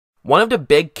One of the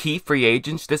big key free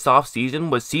agents this offseason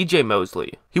was CJ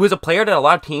Mosley. He was a player that a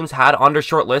lot of teams had on their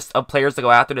short list of players to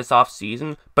go after this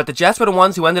offseason, but the Jets were the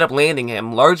ones who ended up landing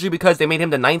him, largely because they made him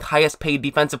the 9th highest paid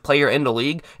defensive player in the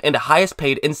league and the highest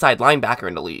paid inside linebacker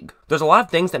in the league. There's a lot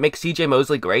of things that make CJ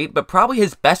Mosley great, but probably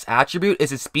his best attribute is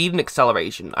his speed and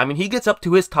acceleration. I mean, he gets up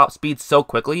to his top speed so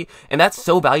quickly, and that's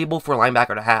so valuable for a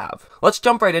linebacker to have. Let's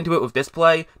jump right into it with this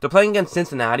play. They're playing against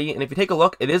Cincinnati, and if you take a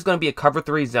look, it is going to be a cover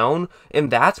 3 zone,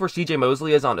 and that's where CJ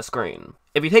Mosley is on the screen.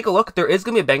 If you take a look, there is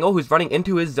going to be a Bengal who's running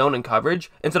into his zone in coverage,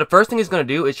 and so the first thing he's going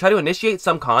to do is try to initiate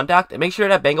some contact and make sure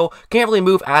that Bengal can't really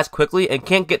move as quickly and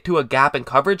can't get to a gap in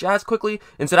coverage as quickly,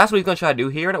 and so that's what he's going to try to do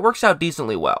here, and it works out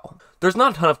decently well. There's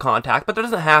not a ton of contact, but there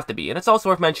doesn't have to be, and it's also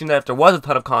worth mentioning that if there was a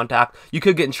ton of contact, you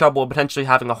could get in trouble potentially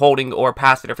having a holding or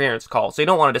pass interference call, so you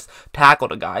don't want to just tackle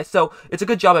the guy. So it's a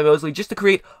good job by Mosley just to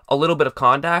create a little bit of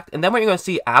contact, and then what you're going to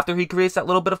see after he creates that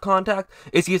little bit of contact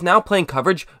is he is now playing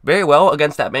coverage very well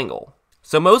against that Bengal.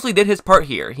 So Mosley did his part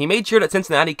here. He made sure that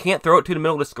Cincinnati can't throw it to the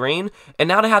middle of the screen, and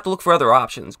now they have to look for other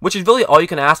options, which is really all you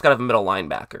can ask out of a middle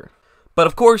linebacker. But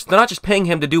of course, they're not just paying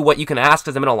him to do what you can ask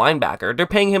as a middle linebacker, they're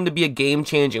paying him to be a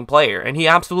game-changing player, and he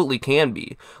absolutely can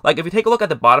be. Like, if you take a look at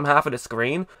the bottom half of the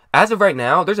screen, as of right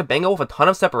now, there's a Bengal with a ton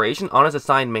of separation on his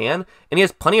assigned man, and he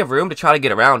has plenty of room to try to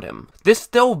get around him. This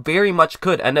still very much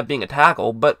could end up being a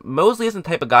tackle, but Mosley isn't the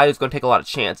type of guy who's going to take a lot of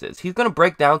chances. He's going to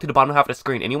break down to the bottom half of the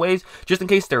screen anyways, just in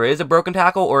case there is a broken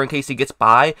tackle, or in case he gets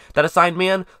by that assigned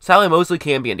man, so Mosley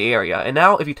can be in the area. And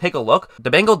now, if you take a look,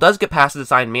 the Bengal does get past his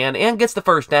assigned man and gets the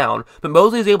first down, but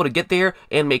Mosley is able to get there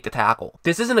and make the tackle.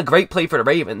 This isn't a great play for the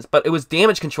Ravens, but it was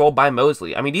damage controlled by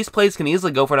Mosley. I mean, these plays can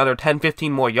easily go for another 10-15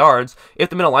 more yards if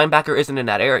the middle linebacker isn't in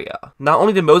that area. Not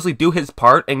only did Mosley do his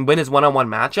part and win his one-on-one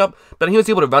matchup, but he was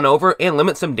able to run over and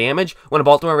limit some damage when a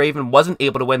Baltimore Raven wasn't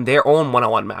able to win their own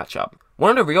one-on-one matchup.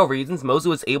 One of the real reasons Mosley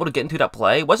was able to get into that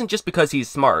play wasn't just because he's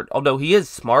smart. Although he is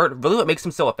smart, really what makes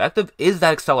him so effective is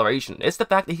that acceleration. It's the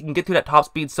fact that he can get to that top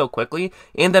speed so quickly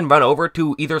and then run over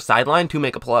to either sideline to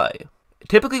make a play.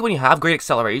 Typically, when you have great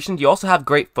acceleration, you also have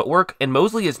great footwork, and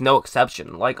Mosley is no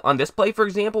exception. Like, on this play, for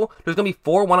example, there's going to be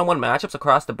 4 one-on-one matchups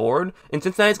across the board, and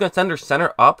Cincinnati's going to send their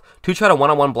center up to try to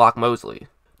one-on-one block Mosley.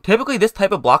 Typically, this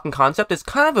type of blocking concept is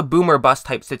kind of a boom or bust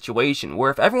type situation,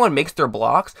 where if everyone makes their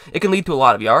blocks, it can lead to a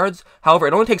lot of yards. However,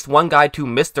 it only takes one guy to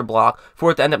miss their block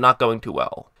for it to end up not going too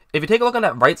well. If you take a look on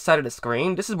that right side of the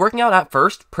screen, this is working out at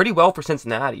first pretty well for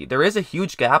Cincinnati. There is a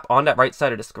huge gap on that right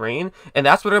side of the screen, and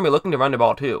that's where they're going to be looking to run the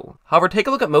ball to. However, take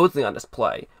a look at Mosley on this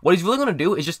play. What he's really going to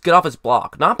do is just get off his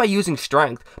block, not by using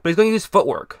strength, but he's going to use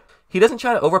footwork. He doesn't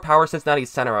try to overpower Cincinnati's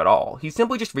center at all. He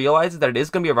simply just realizes that it is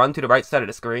going to be a run to the right side of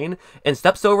the screen, and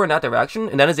steps over in that direction,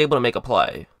 and then is able to make a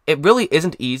play. It really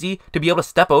isn't easy to be able to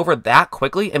step over that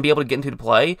quickly and be able to get into the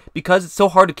play, because it's so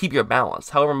hard to keep your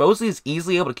balance. However, Mosley is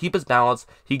easily able to keep his balance,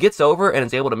 he gets over and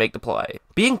is able to make the play.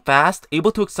 Being fast,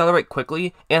 able to accelerate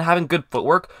quickly, and having good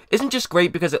footwork isn't just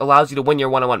great because it allows you to win your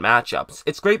one-on-one matchups.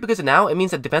 It's great because now it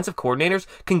means that defensive coordinators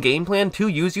can game plan to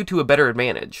use you to a better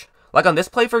advantage. Like on this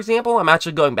play, for example, I'm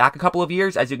actually going back a couple of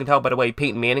years, as you can tell by the way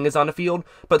Peyton Manning is on the field,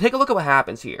 but take a look at what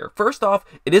happens here. First off,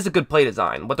 it is a good play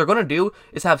design. What they're going to do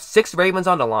is have 6 Ravens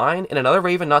on the line, and another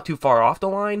Raven not too far off the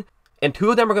line, and 2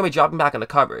 of them are going to be dropping back into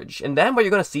coverage. And then what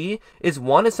you're going to see is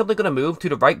one is simply going to move to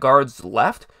the right guard's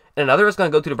left, and another is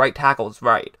going to go to the right tackle's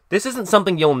right. This isn't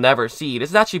something you'll never see.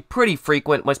 This is actually pretty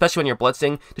frequent, especially when you're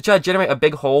blitzing, to try to generate a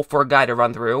big hole for a guy to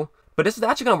run through. But this is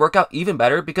actually going to work out even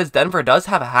better because Denver does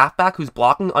have a halfback who's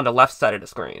blocking on the left side of the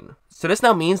screen. So this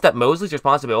now means that Mosley's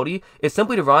responsibility is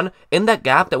simply to run in that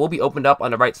gap that will be opened up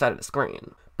on the right side of the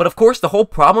screen. But of course, the whole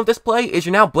problem of this play is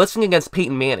you're now blitzing against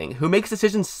Peyton Manning, who makes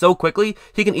decisions so quickly,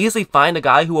 he can easily find a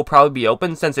guy who will probably be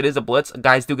open. Since it is a blitz,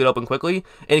 guys do get open quickly,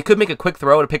 and he could make a quick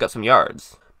throw to pick up some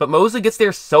yards. But Mosley gets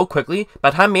there so quickly, by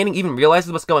the time Manning even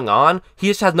realizes what's going on, he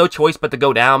just has no choice but to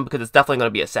go down because it's definitely going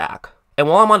to be a sack. And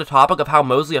while I'm on the topic of how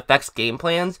Mosley affects game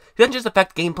plans, he doesn't just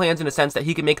affect game plans in the sense that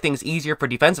he can make things easier for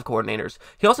defensive coordinators.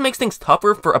 He also makes things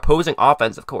tougher for opposing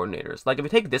offensive coordinators. Like if you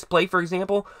take this play, for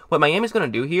example, what Miami's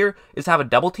going to do here is have a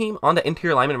double team on the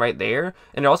interior lineman right there,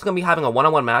 and they're also going to be having a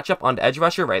one-on-one matchup on the edge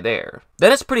rusher right there.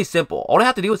 Then it's pretty simple. All they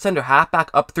have to do is send their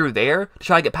halfback up through there to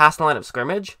try to get past the line of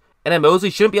scrimmage. And then Mosley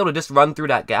shouldn't be able to just run through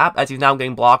that gap as he's now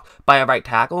getting blocked by a right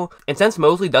tackle. And since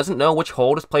Mosley doesn't know which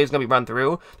hole this play is going to be run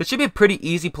through, this should be a pretty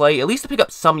easy play, at least to pick up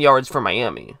some yards for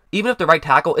Miami. Even if the right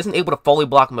tackle isn't able to fully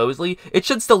block Mosley, it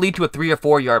should still lead to a 3 or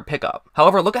 4 yard pickup.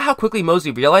 However, look at how quickly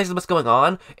Mosley realizes what's going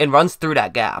on and runs through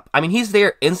that gap. I mean, he's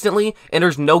there instantly and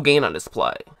there's no gain on this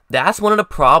play. That's one of the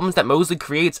problems that Mosley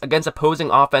creates against opposing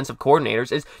offensive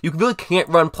coordinators is you really can't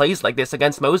run plays like this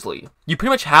against Mosley. You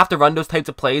pretty much have to run those types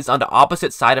of plays on the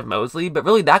opposite side of Mosley, but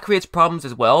really that creates problems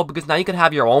as well because now you can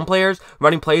have your own players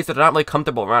running plays that are not really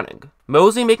comfortable running.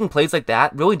 Mosley making plays like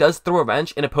that really does throw a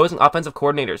wrench in opposing offensive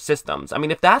coordinators' systems. I mean,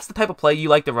 if that's the type of play you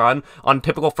like to run on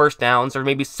typical first downs or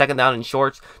maybe second down and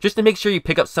shorts, just to make sure you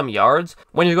pick up some yards,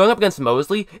 when you're going up against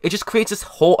Mosley, it just creates this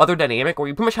whole other dynamic where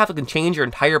you pretty much have to change your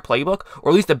entire playbook,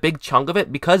 or at least a big chunk of it,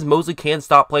 because Mosley can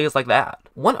stop plays like that.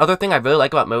 One other thing I really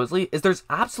like about Mosley is there's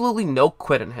absolutely no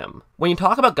quit in him. When you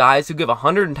talk about guys who give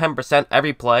 110%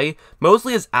 every play,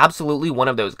 Mosley is absolutely one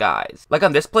of those guys. Like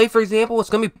on this play, for example, it's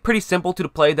going to be pretty simple to the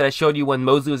play that I showed you when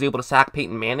Mosley was able to sack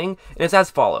Peyton Manning, and it's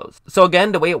as follows. So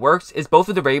again, the way it works is both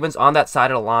of the Ravens on that side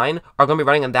of the line are going to be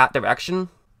running in that direction,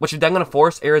 which is then going to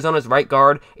force Arizona's right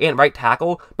guard and right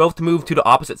tackle both to move to the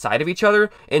opposite side of each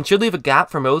other, and should leave a gap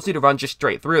for Mosley to run just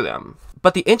straight through them.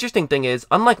 But the interesting thing is,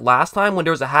 unlike last time when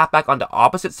there was a halfback on the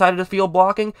opposite side of the field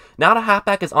blocking, now the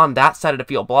halfback is on that side of the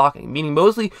field blocking, meaning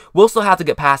Mosley will still have to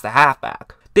get past the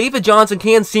halfback. David Johnson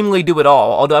can seemingly do it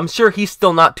all, although I'm sure he's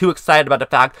still not too excited about the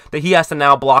fact that he has to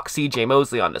now block CJ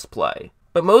Mosley on this play.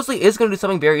 But Mosley is going to do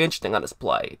something very interesting on this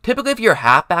play. Typically, if you're a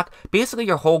halfback, basically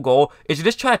your whole goal is to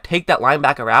just try to take that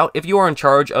linebacker out if you are in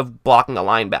charge of blocking a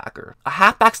linebacker.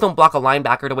 Halfbacks don't block a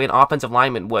linebacker the way an offensive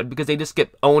lineman would because they just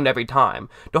get owned every time.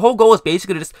 The whole goal is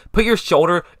basically to just put your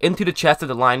shoulder into the chest of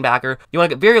the linebacker. You want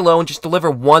to get very low and just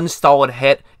deliver one solid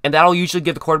hit, and that'll usually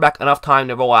give the quarterback enough time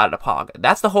to roll out of the pocket.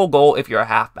 That's the whole goal if you're a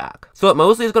halfback. So what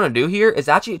Mosley is going to do here is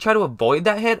actually try to avoid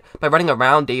that hit by running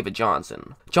around David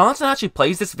Johnson. Johnson actually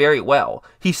plays this very well.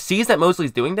 He sees that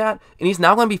Mosley's doing that, and he's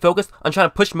now going to be focused on trying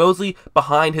to push Mosley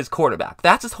behind his quarterback.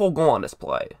 That's his whole goal on this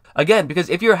play. Again, because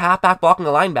if you're a halfback blocking a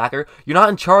linebacker, you're not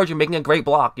in charge of making a great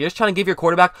block. You're just trying to give your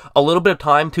quarterback a little bit of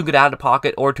time to get out of the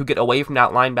pocket or to get away from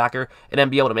that linebacker and then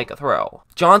be able to make a throw.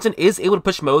 Johnson is able to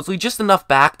push Mosley just enough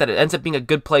back that it ends up being a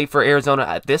good play for Arizona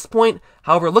at this point.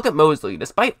 However, look at Mosley.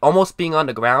 Despite almost being on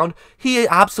the ground, he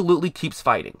absolutely keeps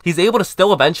fighting. He's able to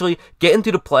still eventually get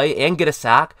into the play and get a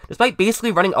sack, despite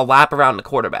basically running a lap around the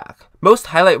quarterback. Most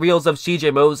highlight reels of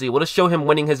CJ Mosley will just show him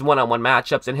winning his one-on-one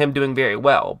matchups and him doing very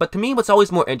well, but to me what's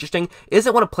always more interesting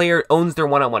isn't when a player owns their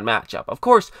one-on-one matchup. Of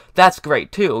course, that's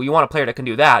great too. You want a player that can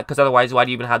do that, because otherwise why do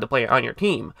you even have the player on your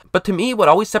team? But to me, what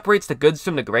always separates the goods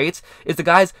from the greats is the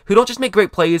guys who don't just make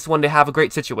great plays when they have a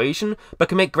great situation, but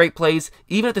can make great plays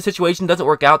even if the situation doesn't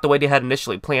work out the way they had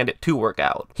initially planned it to work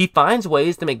out. He finds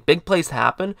ways to make big plays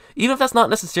happen, even if that's not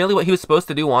necessarily what he was supposed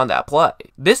to do on that play.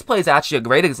 This play is actually a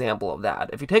great example of that.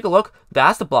 If you take a look,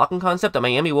 that's the blocking concept that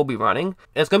Miami will be running, and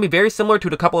it's going to be very similar to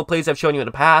the couple of plays I've shown you in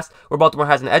the past, where Baltimore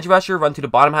has an edge rusher run to the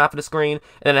bottom half of the screen,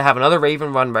 and then I have another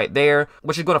Raven run right there,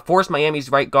 which is going to force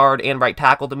Miami's right guard and right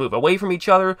tackle to move away from each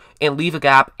other and leave a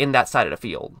gap in that side of the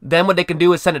field. Then what they can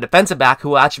do is send a defensive back who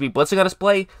will actually be blitzing on this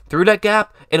play through that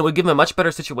gap, and it would give him a much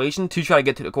better situation to try to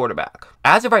get to the quarterback.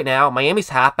 As of right now, Miami's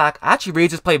halfback actually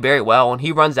reads this play very well, and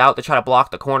he runs out to try to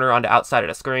block the corner on the outside of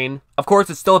the screen. Of course,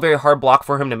 it's still a very hard block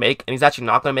for him to make, and he's actually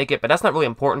not going to make it, but that's not really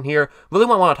important here. Really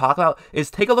what I want to talk about is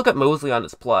take a look at Mosley on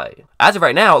this play. As of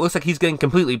right now, it looks like he's getting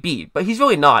completely beat, but he's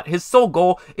really not. His sole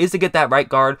goal is to get that right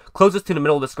guard closest to the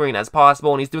middle of the screen as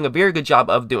possible, and he's doing a very good job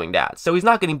of doing that. So he's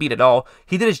not getting beat at all.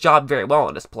 He did his job very well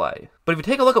on this play. But if you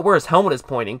take a look at where his helmet is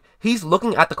pointing, he's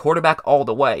looking at the quarterback all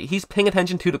the way. He's paying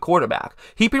attention to the quarterback.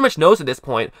 He pretty much knows at this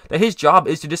point that his job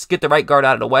is to just get the right guard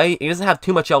out of the way, and he doesn't have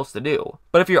too much else to do.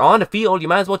 But if you're on the field, you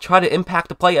might as well try to impact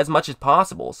the play as much as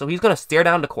possible. So he's going to stare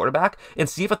down the quarterback and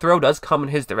see if a throw does come in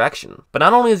his direction. But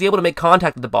not only is he able to make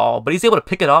contact with the ball, but he's able to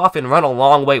pick it off and run a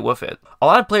long way with it. A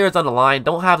lot of players on the line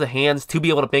don't have the hands to be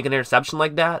able to make an interception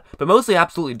like that, but Mosley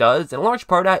absolutely does, and a large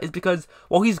part of that is because,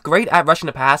 while he's great at rushing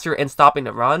the passer and stopping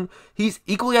the run, he's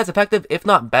equally as effective, if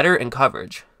not better, in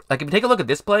coverage. Like, if you take a look at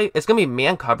this play, it's going to be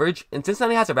man coverage, and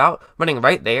Cincinnati has a route running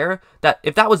right there that,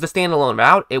 if that was the standalone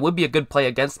route, it would be a good play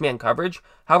against man coverage.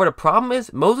 However, the problem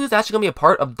is, Mosley is actually going to be a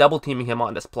part of double teaming him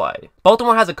on this play.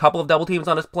 Baltimore has a couple of double teams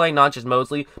on this play, not just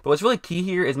Mosley, but what's really key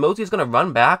here is Mosley is going to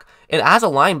run back, and as a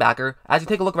linebacker, as you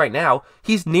take a look right now,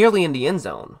 he's nearly in the end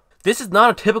zone. This is not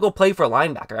a typical play for a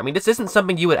linebacker. I mean, this isn't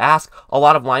something you would ask a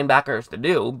lot of linebackers to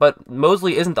do, but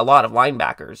Mosley isn't a lot of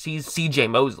linebackers. He's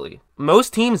CJ Mosley.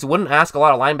 most teams wouldn't ask a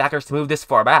lot of linebackers to move this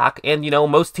far back, and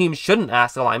most teams shouldn't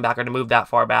ask a linebacker to move that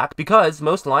far back because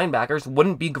most linebackers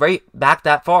wouldn't be great back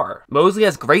that far. Mosley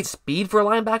has great speed for a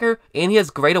linebacker, and he has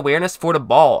great awareness for the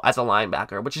ball as a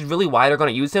linebacker, which is really why they're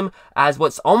going to use him as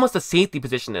what's almost a safety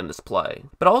position in this play.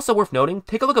 But also worth noting,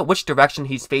 take a look at which direction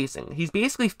he's facing. He's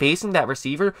basically facing that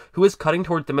receiver who is cutting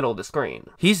towards the middle of the screen.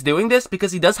 He's doing this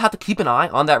because he does have to keep an eye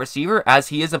on that receiver as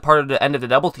he is a part of the end of the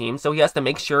double team, so he has to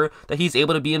make sure that he's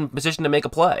able to be in position to make a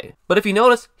play. But if you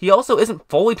notice, he also isn't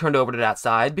fully turned over to that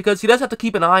side because he does have to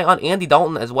keep an eye on Andy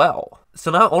Dalton as well. So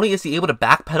not only is he able to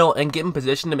backpedal and get in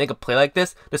position to make a play like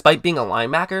this despite being a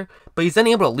linebacker, but he's then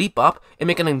able to leap up and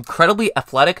make an incredibly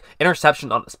athletic interception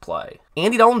on this play.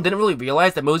 Andy Dalton didn't really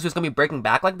realize that Mosley was going to be breaking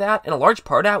back like that, and a large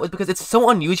part of that was because it's so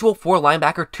unusual for a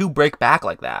linebacker to break back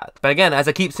like that. But again, as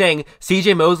I keep saying,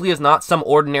 CJ Mosley is not some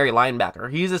ordinary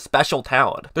linebacker. He's a special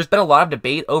talent. There's been a lot of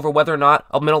debate over whether or not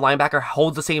a middle linebacker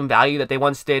holds the same value that they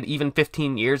once did even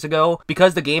 15 years ago.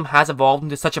 Because the game has evolved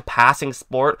into such a passing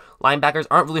sport, linebackers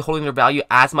aren't really holding their value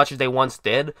as much as they once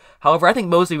did. However, I think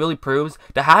Mosley really proves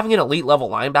that having an elite level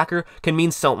linebacker can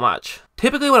mean so much.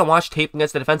 Typically when I watch tape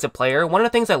against a defensive player, one of the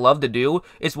things I love to do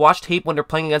is watch tape when they're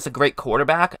playing against a great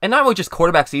quarterback, and not really just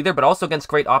quarterbacks either, but also against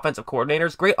great offensive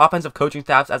coordinators, great offensive coaching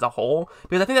staffs as a whole,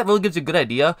 because I think that really gives you a good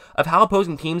idea of how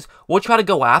opposing teams will try to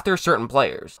go after certain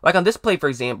players. Like on this play, for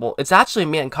example, it's actually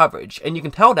man coverage, and you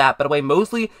can tell that by the way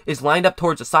Mosley is lined up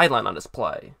towards the sideline on this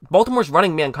play. Baltimore's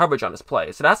running man coverage on this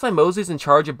play, so that's why Mosley's in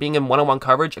charge of being in one-on-one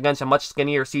coverage against a much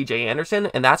skinnier CJ Anderson,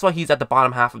 and that's why he's at the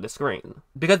bottom half of the screen.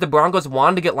 Because the Broncos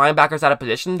wanted to get linebackers out of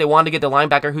position, they wanted to get the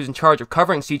linebacker who's in charge of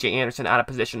covering CJ Anderson out of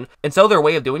position, and so their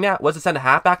way of doing that was to send a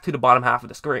halfback to the bottom half of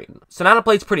the screen. So now the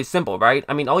play's pretty simple, right?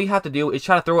 I mean, all you have to do is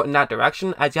try to throw it in that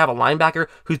direction, as you have a linebacker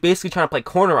who's basically trying to play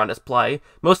corner on this play.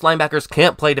 Most linebackers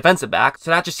can't play defensive back,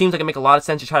 so that just seems like it makes a lot of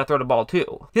sense to try to throw the ball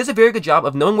too. He does a very good job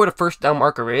of knowing where the first down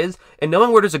marker is, and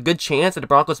knowing where there's a good chance that the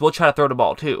Broncos will try to throw the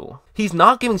ball too. He's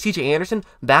not giving CJ Anderson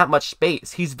that much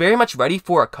space. He's very much ready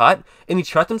for a cut, and he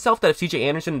trusts himself that if CJ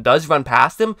Anderson does run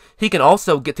past him, he can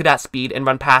also get to that speed and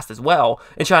run past as well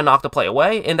and try to knock the play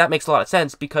away, and that makes a lot of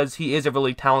sense because he is a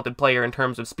really talented player in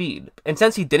terms of speed. And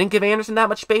since he didn't give Anderson that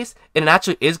much space, and it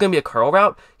actually is going to be a curl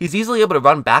route, he's easily able to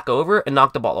run back over and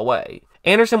knock the ball away.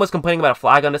 Anderson was complaining about a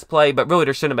flag on this play, but really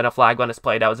there shouldn't have been a flag on this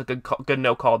play. That was a good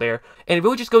no call there. And it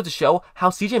really just goes to show how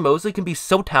CJ Mosley can be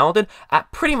so talented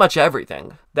at pretty much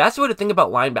everything. That's really the thing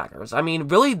about linebackers. I mean,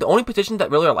 really, the only positions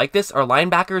that really are like this are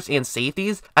linebackers and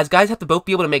safeties, as guys have to both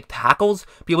be able to make tackles,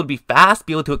 be able to be fast,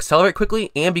 be able to accelerate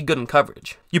quickly, and be good in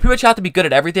coverage. You pretty much have to be good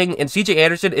at everything, and CJ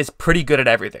Anderson is pretty good at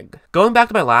everything. Going back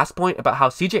to my last point about how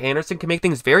CJ Anderson can make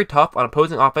things very tough on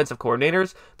opposing offensive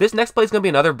coordinators, this next play is going to be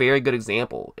another very good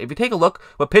example. If you take a look,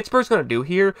 what Pittsburgh's going to do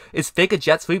here is fake a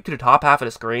jet sweep to the top half of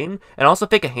the screen, and also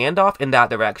fake a handoff in that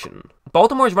direction.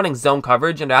 Baltimore is running zone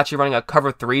coverage, and they're actually running a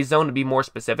cover 3 zone to be more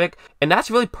specific, and that's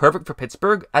really perfect for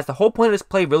Pittsburgh, as the whole point of this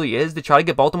play really is to try to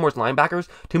get Baltimore's linebackers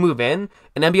to move in,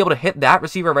 and then be able to hit that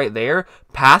receiver right there,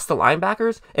 past the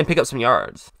linebackers, and pick up some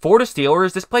yards. For the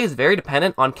Steelers, this play is very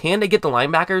dependent on can they get the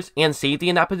linebackers and safety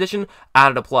in that position out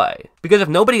of the play. Because if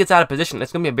nobody gets out of position,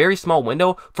 it's going to be a very small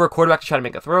window for a quarterback to try to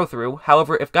make a throw through.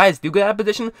 However, if guys do get out of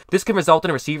position, this can result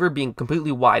in a receiver being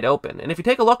completely wide open. And if you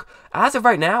take a look, as of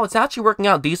right now, it's actually working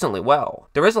out decently well.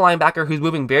 There is a linebacker who's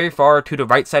moving very far to the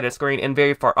right side of the screen and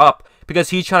very far up,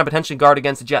 because he's trying to potentially guard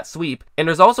against a jet sweep. And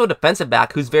there's also a defensive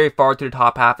back who's very far to the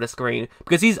top half of the screen,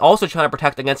 because he's also trying to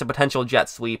protect against a potential jet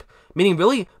sweep. Meaning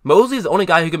really, Mosley is the only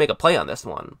guy who can make a play on this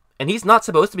one. And he's not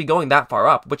supposed to be going that far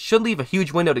up, which should leave a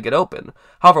huge window to get open.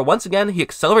 However, once again, he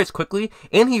accelerates quickly,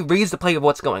 and he reads the play of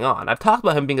what's going on. I've talked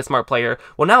about him being a smart player.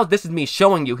 Well, now this is me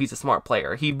showing you he's a smart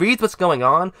player. He reads what's going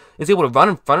on, is able to run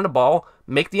in front of the ball,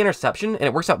 make the interception, and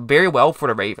it works out very well for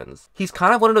the Ravens. He's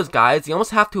kind of one of those guys you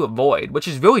almost have to avoid, which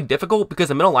is really difficult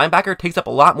because a middle linebacker takes up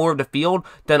a lot more of the field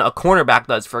than a cornerback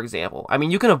does, for example. I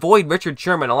mean, you can avoid Richard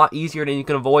Sherman a lot easier than you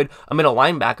can avoid a middle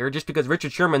linebacker, just because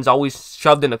Richard Sherman's always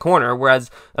shoved in the corner,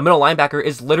 whereas a middle linebacker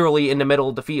is literally in the middle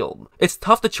of the field. It's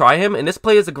tough to try him, and this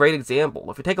play is a great example.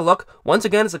 If you take a look, once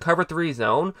again, it's a cover 3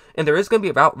 zone, and there is going to be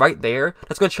a route right there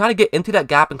that's going to try to get into that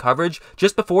gap in coverage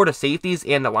just before the safeties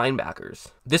and the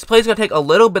linebackers. This play is going to take a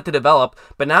little bit to develop,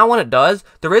 but now when it does,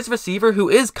 there is a receiver who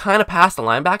is kind of past the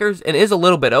linebackers and is a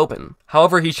little bit open.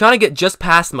 However, he's trying to get just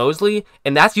past Mosley,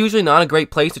 and that's usually not a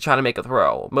great place to try to make a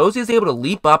throw. Mosley is able to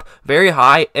leap up very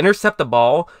high, intercept the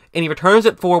ball, and he returns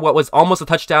it for what was almost a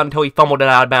touchdown until he fumbled it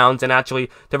out of bounds, and actually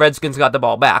the Redskins got the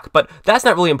ball back. But that's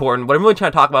not really important. What I'm really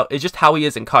trying to talk about is just how he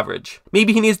is in coverage.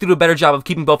 Maybe he needs to do a better job of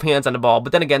keeping both hands on the ball,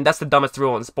 but then again, that's the dumbest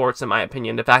rule in sports in my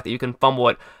opinion. The fact that you can fumble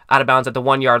it out of bounds at the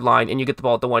 1 yard line, and you get the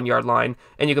ball at the 1 yard line,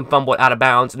 and you can fumble it out of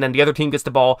bounds, and then the other team gets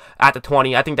the ball at the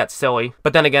 20. I think that's silly.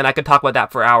 But then again, I could talk about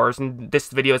that for hours, and this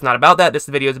video is not about that. This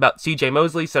video is about CJ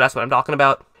Mosley, so that's what I'm talking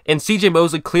about. And CJ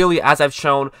Mosley, clearly, as I've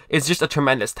shown, is just a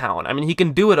tremendous talent. I mean, he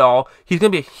can do it all. He's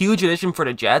going to be a huge addition for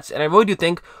the Jets. And I really do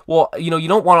think, well, you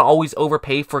don't want to always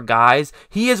overpay for guys.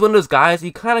 He is one of those guys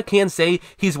you kind of can say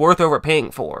he's worth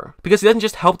overpaying for. Because he doesn't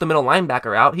just help the middle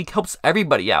linebacker out, he helps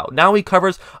everybody out. Now he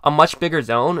covers a much bigger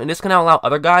zone, and this can allow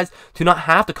other guys to not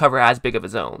have to cover as big of a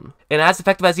zone. And as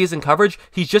effective as he is in coverage,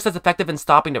 he's just as effective in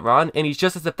stopping the run, and he's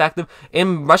just as effective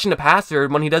in rushing the passer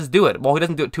when he does do it. While he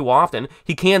doesn't do it too often,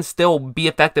 he can still be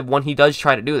effective when he does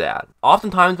try to do that.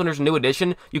 Oftentimes when there's a new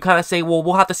addition, you kind of say, well,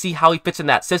 we'll have to see how he fits in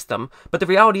that system. But the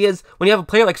reality is, when you have a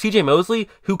player like CJ Mosley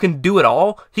who can do it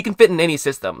all, he can fit in any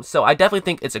system. So I definitely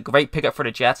think it's a great pickup for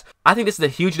the Jets. I think this is a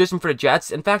huge addition for the Jets.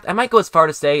 In fact, I might go as far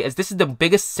to say as this is the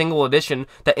biggest single addition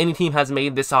that any team has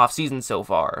made this offseason so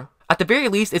far. At the very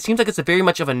least, it seems like it's a very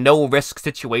much of a no-risk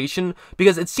situation,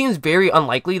 because it seems very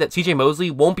unlikely that CJ Mosley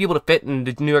won't be able to fit in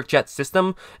the New York Jets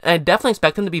system, and I definitely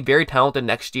expect him to be very talented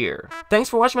next year. Thanks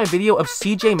for watching my video of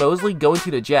CJ Mosley going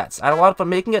to the Jets. I had a lot of fun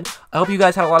making it. I hope you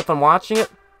guys had a lot of fun watching it.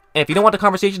 And if you don't want the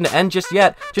conversation to end just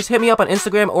yet, just hit me up on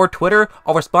Instagram or Twitter.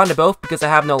 I'll respond to both because I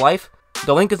have no life.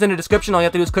 The link is in the description. All you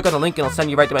have to do is click on the link and it'll send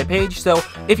you right to my page. So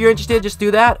if you're interested, just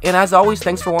do that. And as always,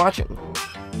 thanks for watching.